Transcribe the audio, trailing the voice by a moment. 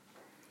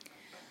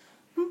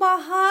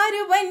बहार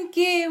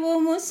बनके वो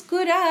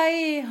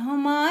मुस्कुराए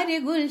हमारे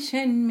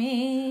गुलशन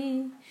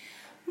में।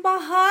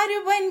 बहार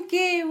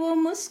बनके वो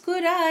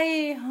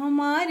मुस्कुराए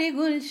हमारे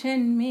गुलशन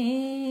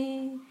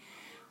में।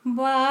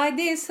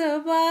 वादे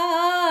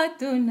सबा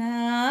तू न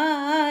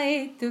आए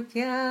तो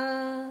क्या,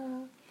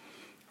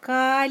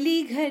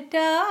 काली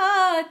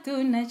घटा तू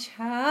न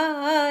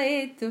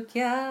छाए तो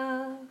क्या।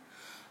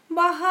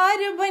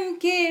 बहार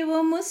बनके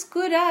वो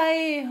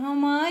मुस्कुराए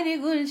हमारे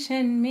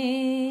गुलशन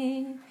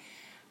में।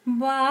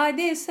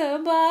 वादे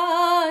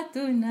सबा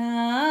तू न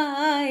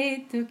आए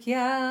तो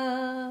क्या,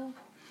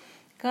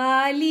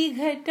 काली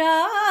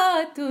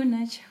घटा तू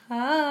न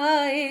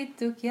छाए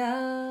तो क्या।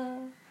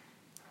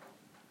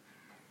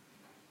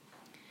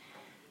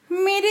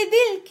 मेरे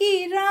दिल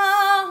की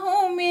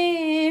राहों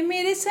में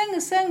मेरे संग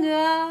संग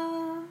आ,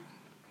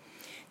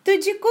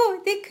 तुझको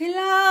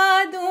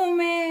दिखला दूं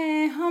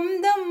मैं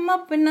हमदम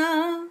अपना।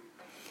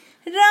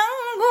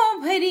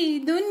 रंगों भरी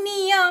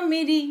दुनिया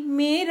मेरी,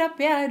 मेरा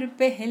प्यार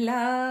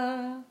पहला।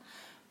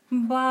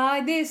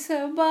 वादे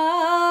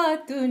सबा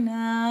तू न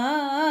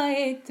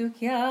आए तो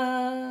क्या,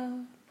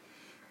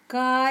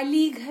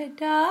 काली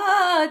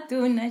घटा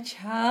तू न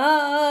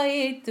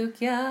छाए तो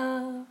क्या।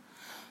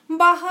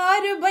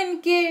 बहार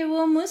बनके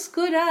वो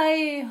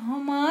मुस्कुराए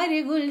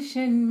हमारे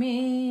गुलशन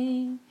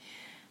में।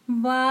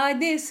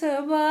 वादे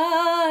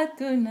सबा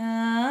तू न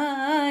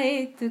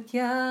आए तो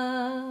क्या,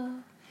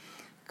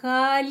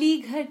 काली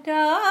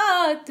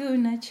घटा तू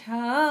न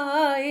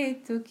छाए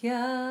तो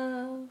क्या।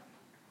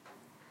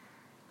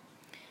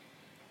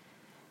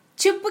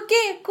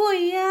 चुपके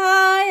कोई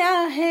आया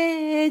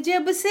है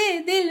जब से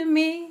दिल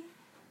में,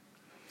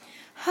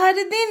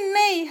 हर दिन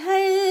नई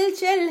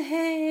हलचल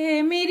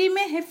है मेरी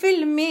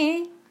महफिल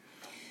में।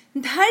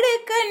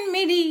 धड़कन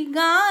मेरी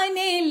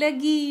गाने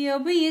लगी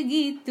अब ये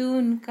गीत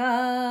उनका।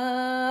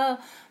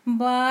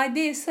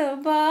 वादे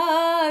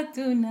सबा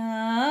तू न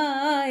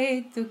आए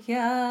तो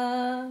क्या,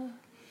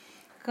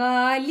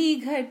 काली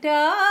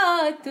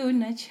घटा तू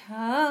न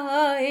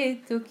छाए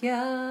तो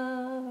क्या।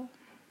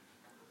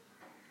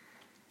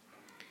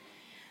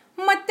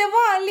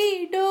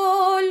 मतवाली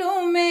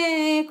डोलों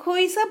में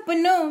खोई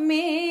सपनों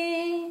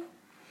में,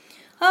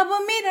 अब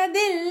मेरा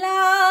दिल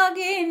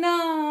लागे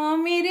ना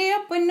मेरे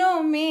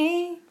अपनों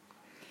में।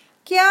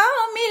 क्या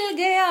मिल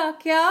गया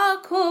क्या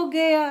खो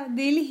गया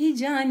दिल ही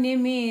जाने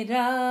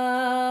मेरा।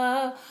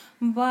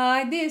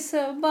 वादे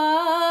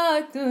सबा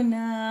तू न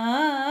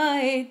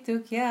आए तो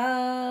क्या,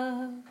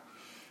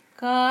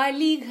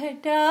 काली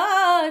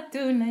घटा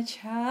तू न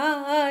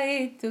छाए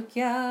तो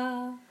क्या।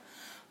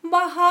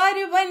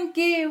 बहार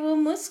बनके वो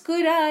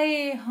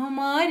मुस्कुराए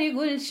हमारे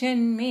गुलशन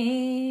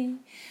में।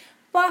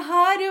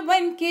 बहार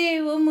बनके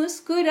वो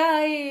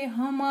मुस्कुराए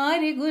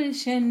हमारे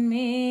गुलशन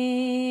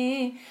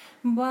में।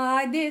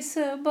 वादे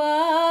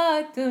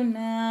सबा तू न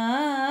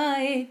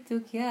आए तो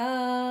क्या,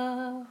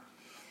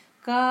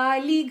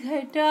 काली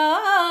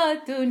घटा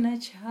तू न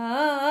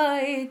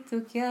छाए तो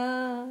क्या।